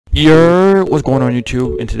What's going on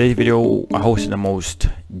YouTube? In today's video, I hosted the most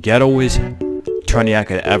ghettoest tourney I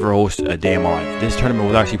could ever host a day in my life. This tournament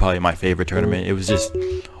was actually probably my favorite tournament. It was just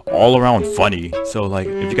all around funny. So like,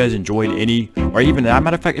 if you guys enjoyed any, or even as a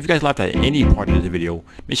matter of fact, if you guys laughed at any part of the video,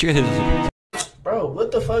 make sure you guys hit the Bro,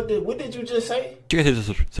 what the fuck what did you just say?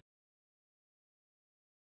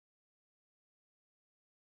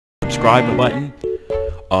 Subscribe button.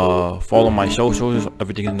 Follow my socials,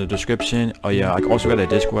 everything in the description. Oh yeah, I also got a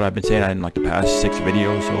Discord. I've been saying that in like the past 6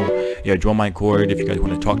 videos. So yeah, join my Discord if you guys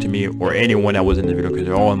want to talk to me or anyone that was in the video, because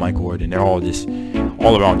they're all in my Discord and they're all just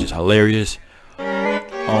all around just hilarious.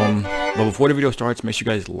 But before the video starts, make sure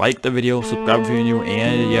you guys like the video, subscribe if you're new,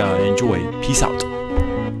 and yeah, enjoy. Peace out.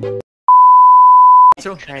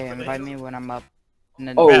 Trey, invite me when I'm up.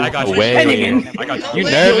 Oh, man, I got you. I got you. You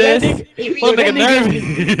nervous? What nigga nervous?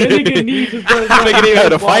 That nigga knees was just That nigga didn't have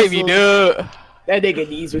to fight me, dude. That nigga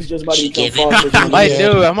knees was just about to go fall. Like,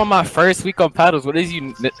 dude, I'm on my first week on paddles. What is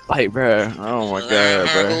you like, bro? Oh my god,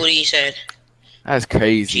 bro. Booty said. That's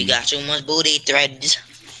crazy. She got too much booty threads.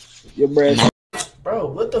 Your breath. Bro,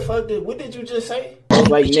 what the fuck what did you just say?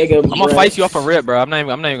 Like, nigga, I'm gonna fight you off a rip, bro. I'm not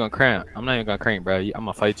even gonna cramp. I'm not even gonna crank, bro. I'm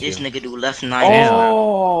gonna fight you. This nigga do left 9.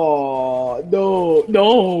 Oh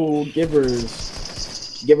no,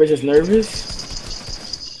 Givers is nervous.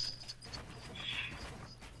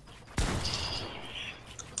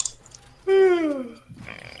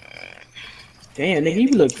 Damn, nigga, you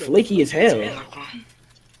look flaky as hell.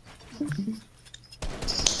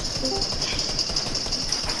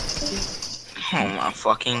 Oh my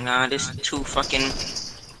fucking god, this is too fucking.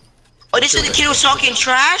 Oh, this is the kid who's talking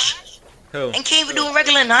trash? Who? And can't even do a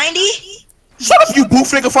regular 90? Shut up, you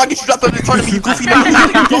boof nigga, before I get you dropped on the tournament, you goofy nigga.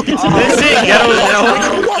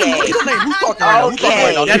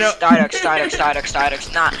 Okay.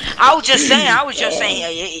 Nah, I was just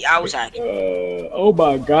saying, I was acting. Oh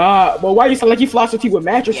my god. Well, why you sound like you floss with you with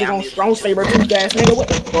mattresses on strong saber tooth ass nigga? What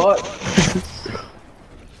the fuck?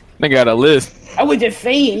 Nigga got a list. I was just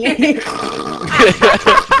saying.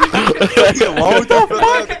 What the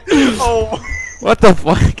fuck? Oh. What the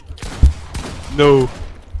fuck? No.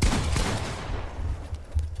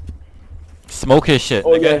 Smoke his shit,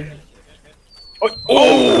 nigga. Yeah.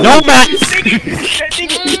 Oh. No, Matt! that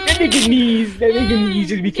nigga knees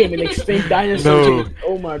just became an extinct dinosaur. No.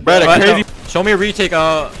 Oh my god. Bro, crazy. Show me a retake,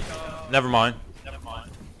 never mind.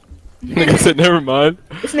 Nigga said never mind.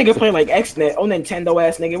 This nigga playing like XNet on Nintendo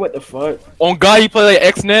ass nigga, what the fuck? On God, he play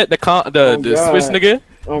like XNet, the Switch nigga?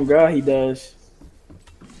 Oh god, he does.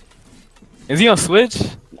 Is he on Switch?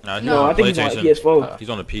 No, I think he's on PS4. He's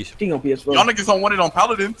on the PC. He's on PS4. Y'all niggas don't want it on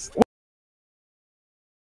Paladins.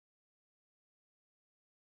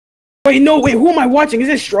 Wait, who am I watching? Is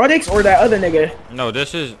this Stradix or that other nigga? No,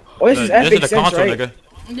 this is. Oh, this is Epic the Sense, console, right? nigga.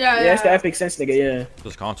 Yeah, it's the Epic Sense nigga, yeah.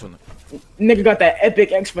 This console. Nigga got that epic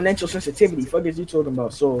exponential sensitivity. Fuck is you talking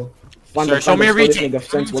about? So, sir, show me a retake.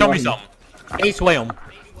 Show me something. Ace William.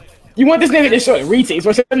 You want this nigga to show retakes?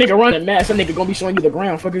 Or some nigga running mad? Some nigga gonna be showing you the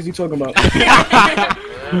ground. Fuck is you talking about?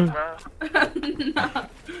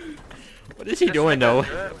 What is he doing though?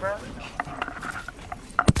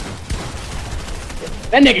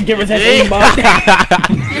 That nigga give us that aimbot.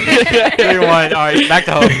 3-1. Alright, back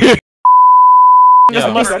to home.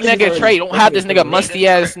 Nigga Trey, don't have this nigga musty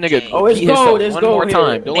ass nigga. Oh, it's gold. It's one gold. more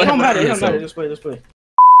time. Don't let him matter. It don't matter. Just play.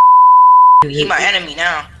 He my enemy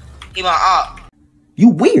now. He my op. You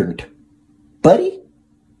weird, buddy.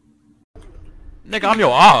 Nigga, I'm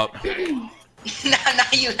your op.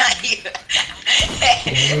 Not you.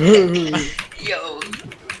 Yo.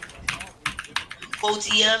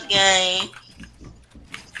 OTF game.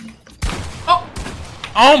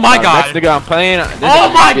 Oh my god! Next nigga I'm playing. Oh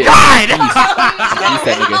my god!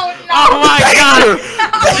 Oh my god!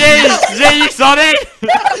 Jay, you saw that?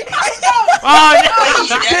 Oh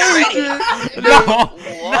no!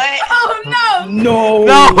 What? Oh no! No!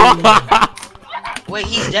 Wait,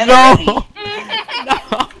 he's dead No! already.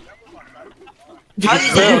 How's he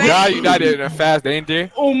dead Oh already? God, you died in a fast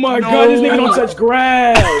danger. Oh my god, this nigga don't touch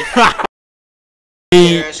grass.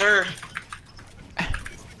 Yes, sir.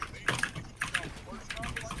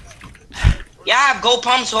 Yeah, I have gold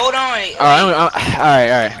pumps. Hold on.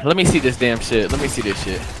 Alright. Let me see this damn shit. Let me see this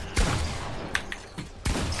shit.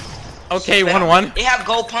 Okay, 1-1. They have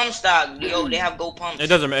gold pump stock. Yo, they have gold pumps. It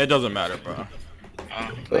doesn't matter, bro.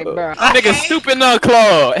 Like, bro. Nigga stupid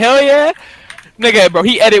non-claw. Hell yeah. Nigga, bro,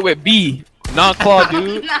 he edit with B. Non-claw,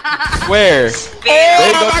 dude. Swear. There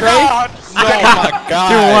you go, Trey. Oh my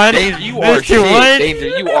god. Danger, you are shit. Danger,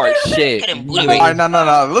 you are shit. Alright, no.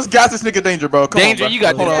 Let's gas this nigga Danger, bro. Come Danger, on, bro. you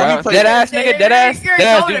got this, Hold on, bro. Dead ass, nigga, dead ass.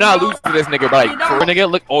 Do not lose to this nigga, bro. Like, for nigga,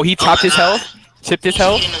 look. Oh, he topped his health. Chip this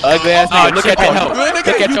health. Ugly ass nigga. Look at your health. Look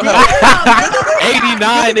at your health.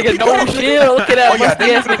 89, nigga. No shield. Look at that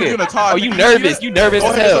musty ass nigga. Oh, you nervous. You nervous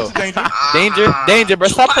as hell. Danger, bro.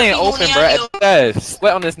 Stop playing open, bro.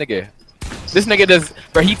 Sweat on this nigga. This nigga does,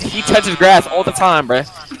 bro. He touches grass all the time, bro.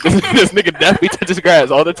 This nigga definitely touches grass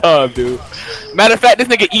all the time, dude. Matter of fact, this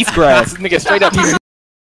nigga eats grass. This nigga straight up.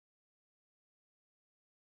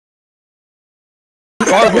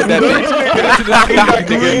 With that bitch.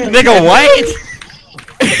 Nigga, what?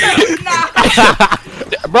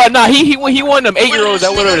 Bro, nah, he one of them 8-year-olds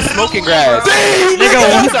that went over smoking grass.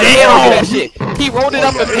 Nigga, that shit. He rolled it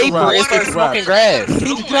up in paper and started smoking grass.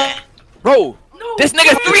 Bro, this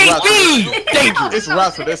nigga 3-3. Danger. It's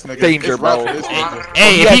rough for this nigga. Danger, bro.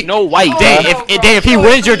 Hey, if he no white, if he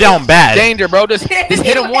wins, you're down bad. Danger, bro. Just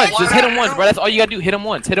hit him once. Just hit him once, bro. That's all you gotta do. Hit him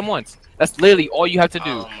once. Hit him once. That's literally all you have to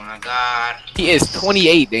do. Oh my god. He is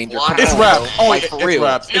 28, Danger. It's rap. Oh, like, for real.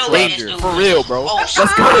 It's Danger. For real, bro. Oh,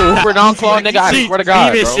 Let's go. For non-claw, nigga. I swear to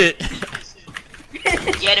God, bro. Shit.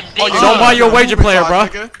 Yeah, the big Don't mind your wager player, bro.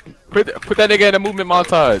 Put that nigga in a movement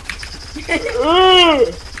montage.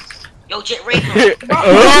 Yo, Jet Raper.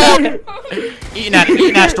 Eating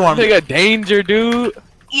that storm. Nigga, Danger, dude.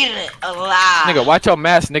 Eat it alive. Nigga, watch your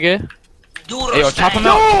mask, nigga. Doodle Hey, yo, chop him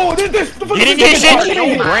out. Oh, this Get in this shit.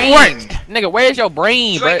 Brain. Nigga, where's your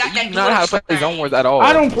brain, bro? Drake got that You know how to play ZoneWars at all.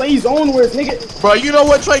 I don't play ZoneWars, nigga. Bro, you know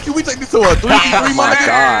what, Trey? Can we take this to a 3v3, Oh my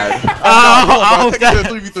god. Oh, take it to a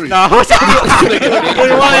 3v3. No, who's that?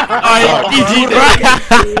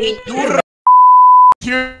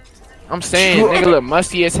 Here. I'm saying, nigga look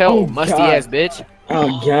musty as hell. Oh, Musty God. ass bitch.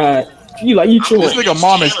 Oh god. You true. This nigga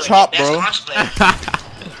mom is chopped, bro.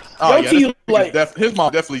 Oh, Yo, yeah, T, this nigga his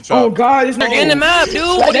mom definitely chopped. Oh god, this Get in the map, dude.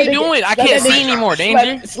 What are you doing? I can't see anymore.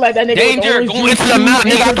 Danger. Slap that nigga. Danger. Go into the map,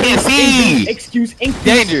 nigga. I can't see. Excuse.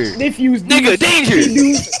 Danger. Diffuse. Nigga, danger.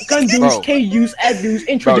 Conduce. K-use. Abuse.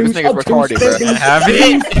 Bro, Introduce. this nigga's retarded, bro. Have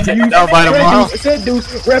it? That'll buy tomorrow.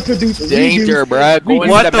 Seduce. Reproduce. Danger, bro. Go into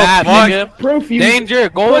What the the map, fuck? nigga. Profuse. Danger.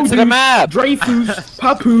 Go into the map. Dreyfus.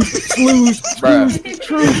 Papoose. Slews. Bruh.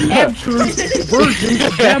 True. Abtruse. Virgins.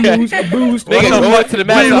 Damoos. Boost. Nigga, go into the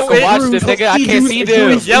map so I can watch this, nigga. I can't see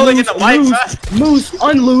them. Yelling in the mic. Moose,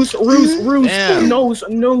 unloose, ruse, Damn. nose,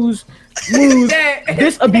 moose,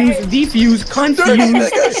 disabuse, defuse,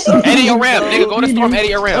 confuse, Edit your ramp, nigga. Go to storm, edit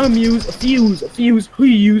your ramp. amuse, fuse, who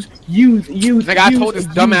use, Nigga, I told this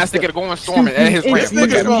dumbass nigga to go on storm and edit his ramp.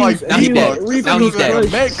 Look at him. Now he dead. Now he's dead.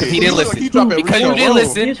 Because he didn't listen. Because you didn't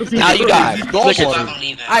listen, now you died. Look at you.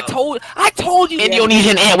 I told you.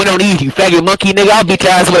 Indonesian ant, we don't need you, faggot monkey, nigga. I'll beat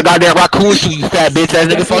your ass with a goddamn raccoon shoe, you fat bitch ass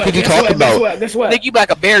nigga. Fuck is you talking about? That's what. Nigga, you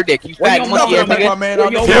like a bear dick, you fat monkey ass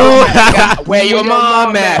nigga. Dude. Where your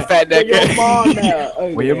mom at, fat nigga? Where your mom at?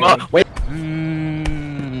 Where your mom? Wait.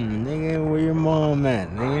 Nigga, where your mom at,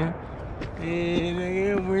 nigga? Hey,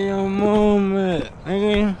 nigga, where your mom at,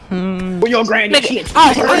 nigga? Where your granny? Nigga,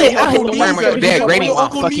 I don't worry about your dad, granny,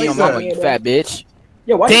 fuck your mama, you fat bitch.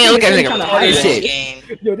 Yo, why Damn, look at this that nigga nigga, trying to retarded hide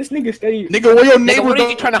shit. Yo, this nigga steady. Nigga, where your Nigga, neighbor what are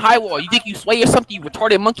you trying to high wall? You think you sway or something, you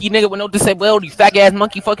retarded monkey nigga with no disability, you fat ass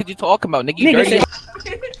monkey, fuck is you talking about, nigga, you dirty.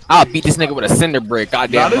 I'll beat this nigga with a cinder brick,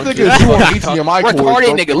 goddamn Nah, monkey. this nigga is doing HDMI cords, Retarded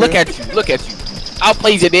bro. nigga, look at you, look at you. I'll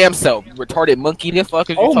play your damn self, you retarded monkey, the fuck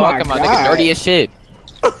is you Oh my talking about, God. nigga, dirty as shit.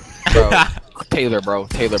 Bro, Taylor, bro,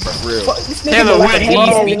 for real. Taylor, what?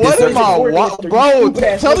 What am I? Bro,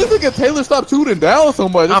 tell this nigga Taylor stop shooting down so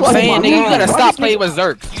much. I'm saying, nigga, you gotta stop playing with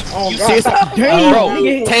Zerks. You seriously,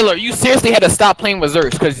 bro, Taylor, you seriously had to stop playing with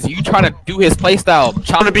Zerks because you trying to do his playstyle.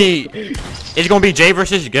 It's gonna be Jay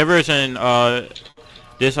versus Givers and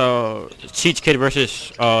this Cheech Kid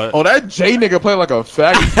versus Oh, that J nigga play like a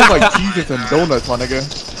fag. He play like cheeses and donuts, my nigga.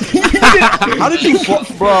 How did you,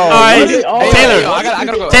 bro? Alright, Taylor, I gotta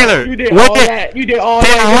go. Taylor, You did what all the? that. You did all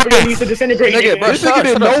Taylor, that. what Everybody the- needs to disintegrate. Nigga, bro, This nigga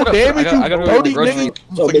did no damage, I gotta you go dirty grocery. nigga.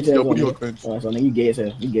 So It's like bitch your ass booty nigga. hook bench. Oh, so nigga, you gay as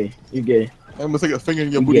hell. You gay. I'm gonna take a finger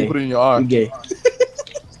in your You booty gay. and put it in your eye. You gay.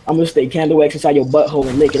 I'm gonna stick candle wax inside your butthole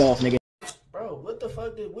and lick it off, nigga. Bro, what the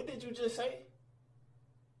fuck what did you just say?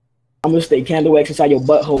 I'm gonna stick candle wax inside your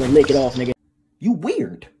butthole and lick it off, nigga. You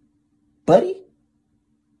weird, buddy.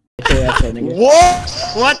 Your ass up, nigga. What?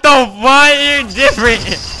 What the fuck? You're different.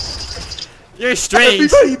 You're strange.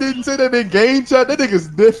 Because he didn't say that in game chat, that nigga's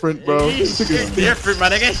different, bro. This You're nigga's different, my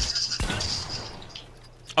nigga.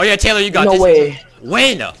 Oh yeah, Taylor, you got No this. way.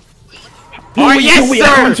 Win. Oh Oh yes,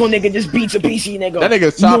 sir. So nigga just beats a PC, nigga. That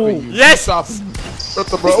nigga's chopping you. Yes. Chopping you. What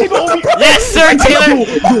the bro? Yes, sir, Taylor.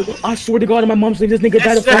 Yo, I swear to God, on my mom's name, this nigga Yes,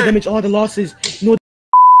 died of sir. fall damage, all the losses. No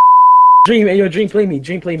dream, and your dream play me.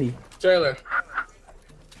 Taylor.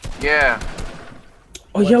 Yeah.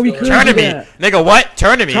 Oh yeah, we could Turn to do me, that. nigga. What?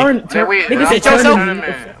 Turn to me. Turn. wait, Nigga I'm said turning turn to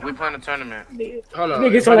me. We playing a tournament. Hold on.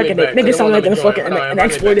 Nigga sound like a fucking an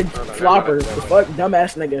exploited flopper. The fuck,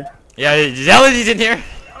 dumbass nigga. Yeah, Zealoty's in here.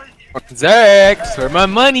 Zex, for my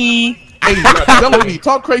money. Hey, Zealoty,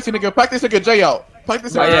 talk crazy, nigga. Pack this nigga J out. Pack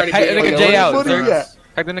this nigga J out.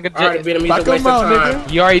 Pack the nigga J. Pack him out,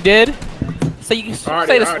 nigga. You already did? So you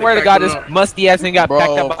say the swear to God, this musty ass thing got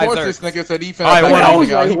packed up by Zerk. Of course this nigga said he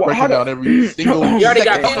finna he breaking down every single You already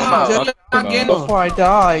got again before I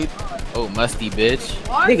died. Oh, musty bitch.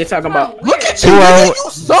 Nigga talking about. Look at you, nigga, you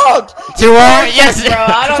sucked. 2-0, yes. Bro,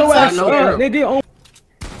 I don't They did own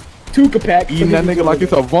 2 pack. Eating that nigga like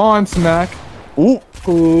it's a Vaughn snack. Ooh.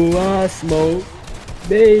 Ooh, I smoke.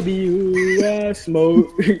 Baby, ooh, I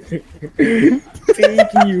smoke. Take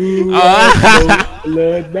you,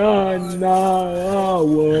 I smoke. I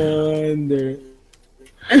wonder.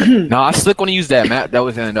 Nah, I still wanna use that map that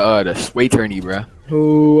was in the sway tourney, bro.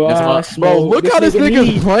 Ooh, I smoke. Bro, look how this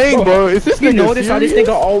nigga's playing, bro. Is this nigga notice how this nigga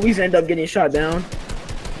always end up getting shot down?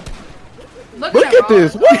 Look at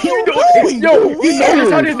this. What are you doing? Yo, you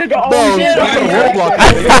notice how this nigga always switch to Roblox.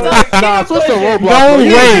 Nah, switch to Roblox. No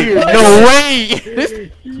way. No way. This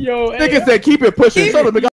yo, nigga said keep it pushing. Shut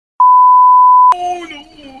up, nigga.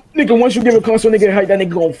 Nigga, once you give a console nigga height, that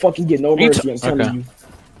nigga gonna fucking get no mercy. I'm telling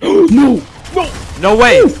you. No. No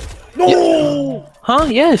way. No. Huh?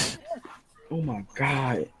 Yes. Oh my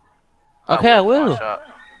god. Okay, I will.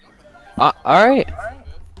 Alright.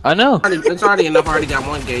 I know. It's already enough. I already got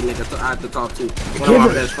one gay nigga I have to talk to. One of my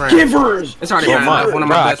best friends. Givers. It's already enough. One of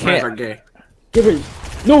my best friends are gay. Givers.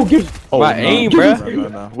 No, give. Oh, my aim, bro.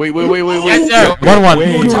 No. Wait. Yes, sir.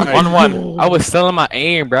 1-1. I was selling my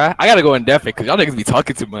aim, bro. I gotta go indefinite because y'all niggas be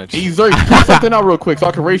talking too much. Hey, Zerk, put something out real quick so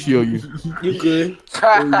I can ratio you. You good?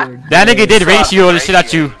 That nigga did ratio the shit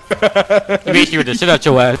at you. He ratioed the shit at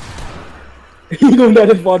your ass. You gonna let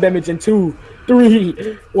us fall damage in 2,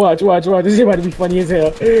 3. Watch. This shit about to be funny as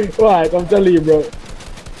hell. Watch, I'm telling you, bro.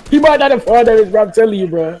 He might not have fall damage, bro. I'm telling you,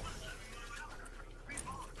 bro.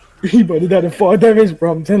 He might not have fall damage,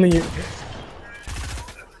 bro. I'm telling you.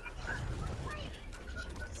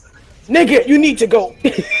 Nigga, you need to go.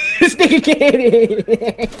 This nigga can't.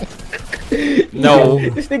 No.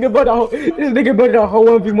 This nigga put a whole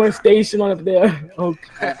 1v1 station on up there.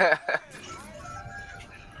 Okay.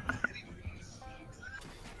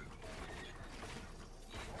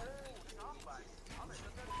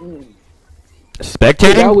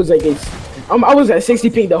 Spectating? I was at 60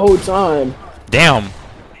 ping the whole time. Damn.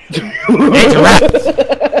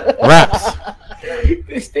 Raps.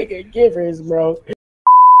 This nigga givers, bro.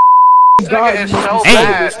 God, is so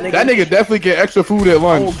bad. That nigga definitely get extra food at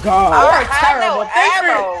lunch. Oh god.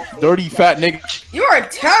 Dirty fat nigga. You are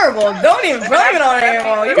terrible. Don't even blame it on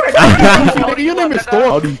ammo. You are terrible. Nigga, your name is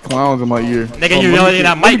Storm. All these clowns in my ear. Nigga, you really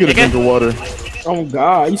that mic, nigga. Drink of water. Oh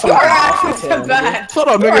god, you are actually bad. Shut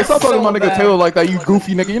up, nigga. Stop talking to my nigga Taylor like that, you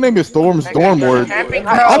goofy nigga. Your name is ZoneWars.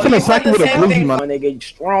 I'm finna sack you with a glizzy, man. My nigga,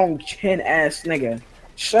 strong chin ass nigga.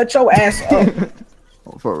 Shut your ass up.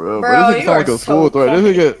 For real, bro. This nigga sound like a school threat.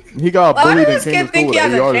 This nigga, he got bullied and came to school with AR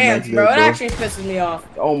the next day, bro. It actually pisses me off.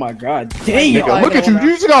 Oh my god, damn. Nigga, look at you.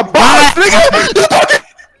 You just got boxed, nigga.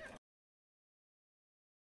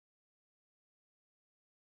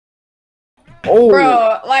 Oh.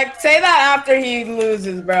 Bro, like, say that after he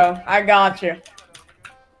loses, bro. I got you.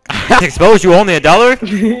 Expose you only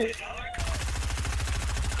 $1?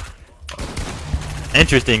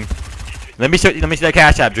 Interesting. Let me see that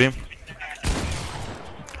cash app, Dream.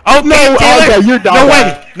 Oh no, Taylor! Okay, you're down.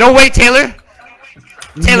 No way, Taylor!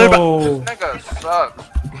 Taylor, no. This nigga sucks.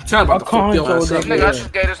 Tell about nigga, I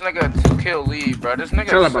should get this nigga a 2-kill lead, bro. This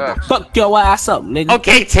nigga sucks. Fuck your ass up, nigga.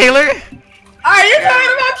 Okay, Taylor. Alright, you're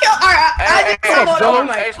talking about kill. Alright, I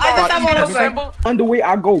just have one on the way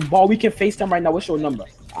I go, ball. We can FaceTime right now. What's your number?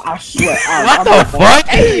 I swear. What the fuck?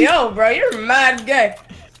 Hey, yo, bro, you're mad gay.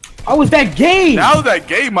 I was that gay. How was that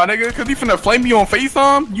gay, my nigga? Cause he finna flame you on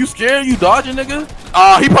FaceTime? You scared? You dodging, nigga?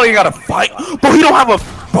 He probably got a fight. Bro, he don't have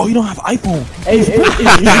iPhone. Hey. I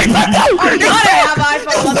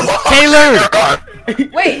gotta Taylor! have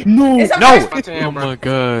iPhone. Wait, no. Oh my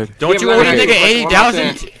god. Don't you owe that nigga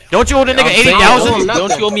 80,000? Don't you owe the nigga 80,000?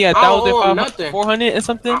 Don't you owe me 1,400 or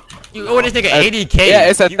something? You owe this nigga 80K. Yeah,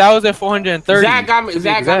 it's 1,430. Zach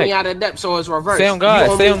got me out of depth, so it's reversed. Stay on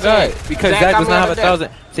God. Because Zach does not have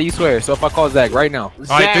 1,000. Say you swear. So if I call Zach right now.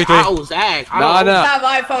 Zach, I owe Zach. Nah. I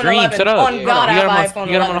have iPhone Dream, 11. shut up. On God, I have iPhone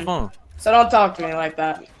 11. You got him on the phone. So don't talk to me like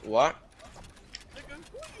that. What?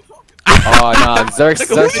 Oh nah, Zerk's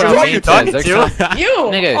on main chat. You,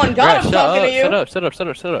 nigga, on God, I'm talking to you. Shut up.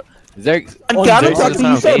 Zerk's I'm talking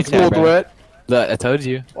to you, threat. Look, I told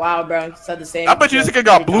you. Wow, bro. You said the same. I bet you this nigga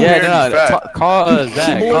got blue hair. Yeah, no. Call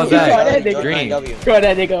Zach. Call Zach. Green. Green. Call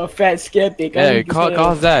that nigga a fat skeptic. Hey,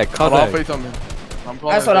 call Zach. Call Zach.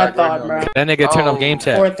 That's what I thought, bro. That nigga turn on game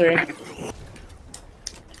chat. 4-3.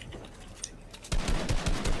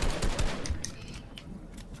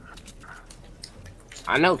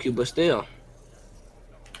 I know, Q, but still.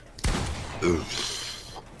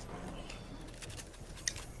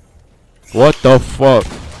 What the fuck?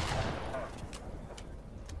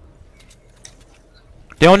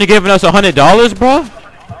 They only giving us $100, bro?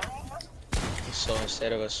 So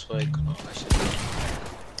instead of a sway clone, I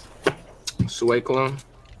should. Sway clone?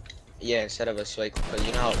 Yeah, instead of a sway clone, because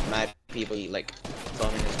you know how mad people like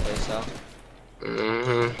cloning this place out?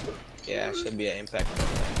 Yeah, it should be an impact.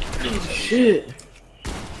 Shit.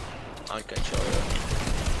 Uncontrollable.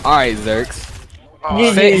 Alright, Zerks.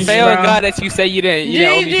 Say on God that you say you didn't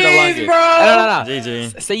owe me for the longest. No.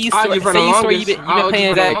 GG. Say you swear you been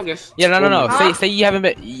paying Zach. Yeah, no. Say you haven't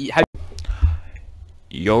been.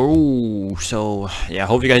 Yo, so yeah, I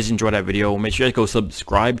hope you guys enjoyed that video. Make sure you guys go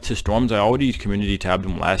subscribe to Storms. I already community tabbed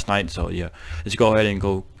him last night, so yeah, let's go ahead and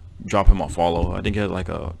go drop him a follow. I think he has like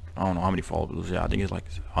a, I don't know how many followers. Yeah, I think it's like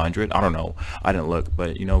 100. I don't know. I didn't look,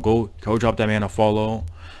 but you know, go drop that man a follow.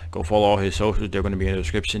 Go follow all his socials. They're going to be in the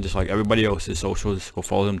description, just like everybody else's socials. Go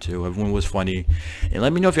follow them too. Everyone was funny. And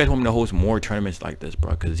let me know if you guys want me to host more tournaments like this,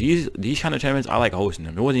 bro. Because these kind of tournaments, I like hosting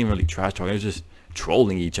them. It wasn't even really trash talk. It was just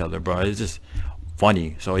trolling each other, bro. It's just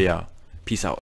funny. So yeah, peace out.